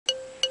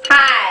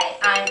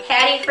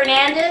Patty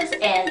Fernandez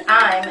and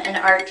I'm an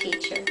art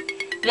teacher.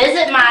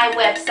 Visit my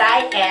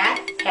website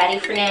at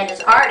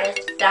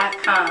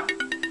pattyfernandezartist.com.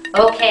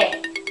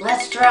 Okay,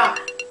 let's draw.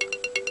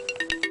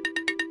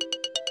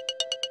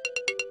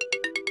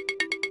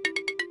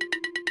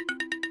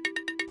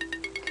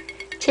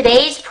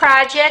 Today's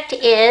project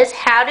is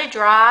how to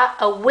draw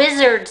a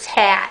wizard's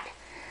hat.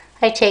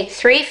 I take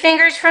 3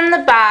 fingers from the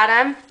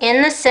bottom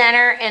in the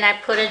center and I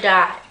put a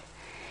dot.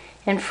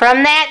 And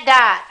from that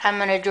dot I'm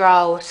going to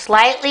draw a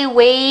slightly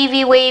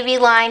wavy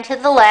line to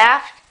the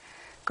left,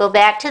 go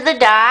back to the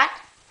dot,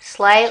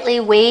 slightly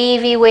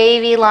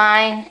wavy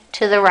line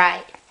to the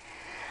right.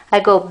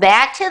 I go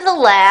back to the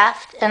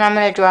left and I'm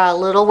going to draw a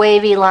little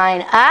wavy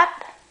line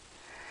up,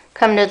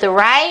 come to the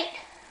right,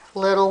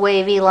 little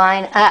wavy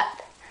line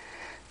up.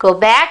 Go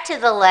back to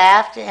the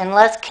left and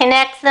let's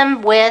connect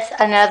them with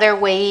another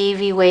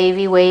wavy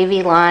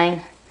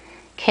line.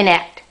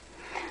 Connect.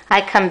 I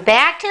come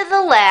back to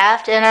the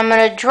left and I'm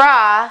going to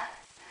draw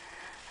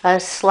a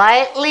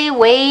slightly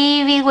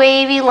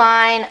wavy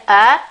line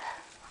up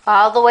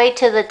all the way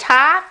to the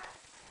top.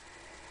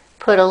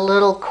 Put a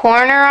little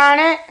corner on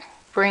it.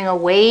 Bring a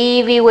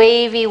wavy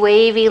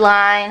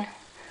line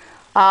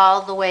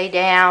all the way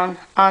down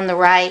on the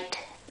right.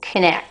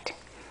 Connect.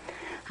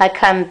 I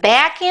come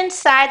back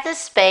inside the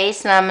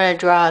space and I'm going to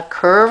draw a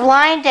curved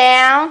line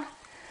down,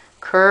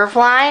 curved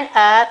line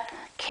up,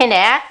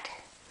 connect,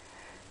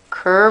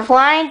 curved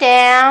line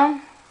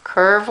down,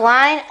 curved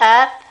line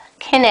up,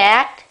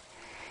 connect.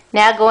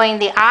 Now going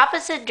the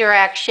opposite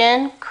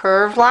direction,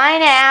 curved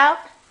line out,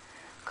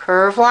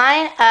 curved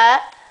line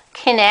up,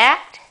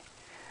 connect,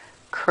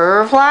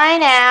 curved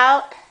line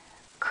out,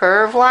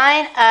 curved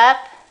line up,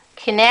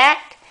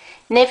 connect.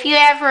 And if you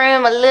have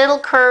room, a little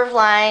curved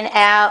line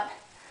out,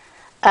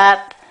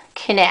 up,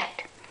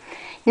 connect.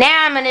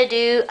 Now I'm going to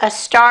do a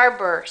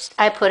starburst.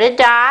 I put a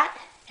dot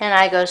and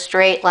I go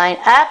straight line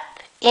up,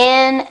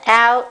 in,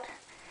 out,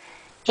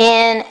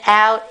 in,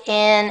 out,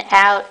 in,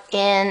 out,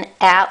 in,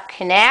 out,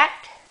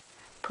 connect.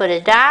 Put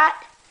a dot,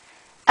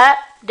 up,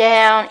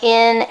 down,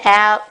 in,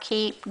 out,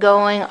 keep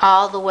going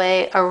all the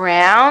way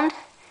around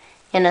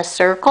in a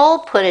circle.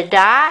 Put a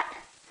dot,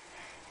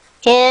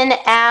 in,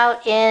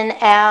 out, in,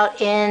 out,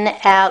 in,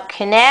 out,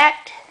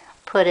 connect.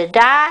 Put a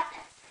dot,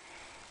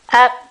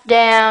 up,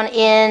 down,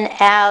 in,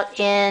 out,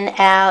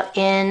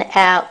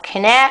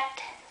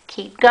 connect.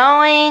 Keep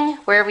going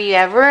wherever you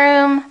have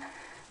room.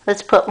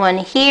 Let's put one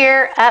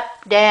here, up,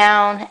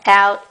 down,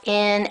 out,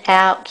 in,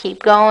 out,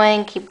 keep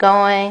going,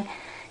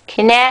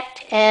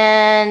 connect,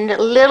 and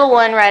a little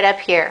one right up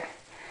here.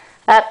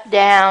 Up,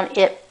 down,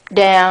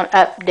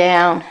 up,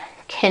 down,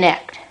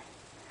 connect.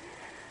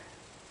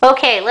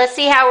 Okay, let's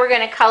see how we're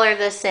going to color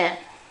this in.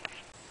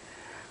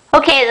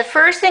 Okay, the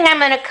first thing I'm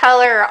going to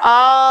color are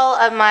all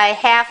of my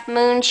half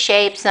moon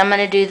shapes. I'm going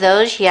to do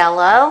those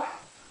yellow.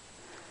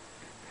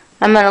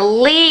 I'm going to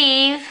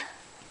leave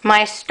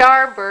my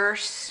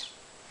starbursts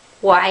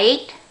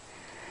white.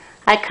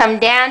 I come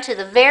down to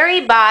the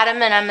very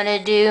bottom and I'm going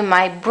to do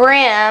my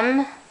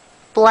brim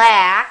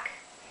black.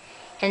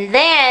 And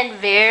then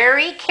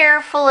very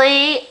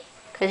carefully,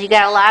 because you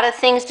got a lot of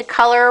things to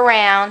color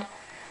around,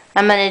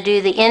 I'm going to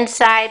do the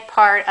inside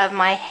part of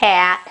my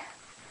hat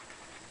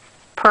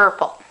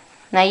purple.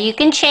 Now you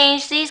can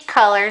change these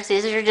colors.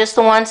 These are just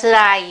the ones that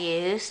I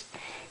used.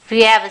 If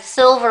you have a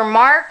silver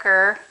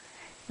marker,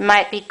 it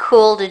might be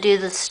cool to do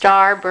the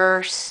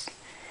starbursts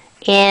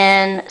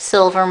in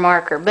silver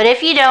marker. But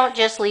if you don't,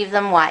 just leave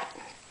them white.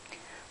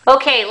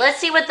 Okay, let's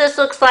see what this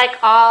looks like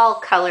all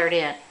colored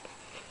in.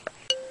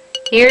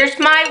 Here's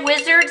my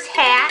wizard's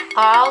hat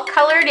all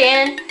colored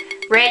in,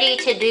 ready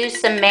to do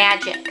some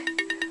magic.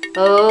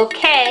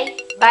 Okay,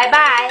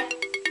 bye-bye.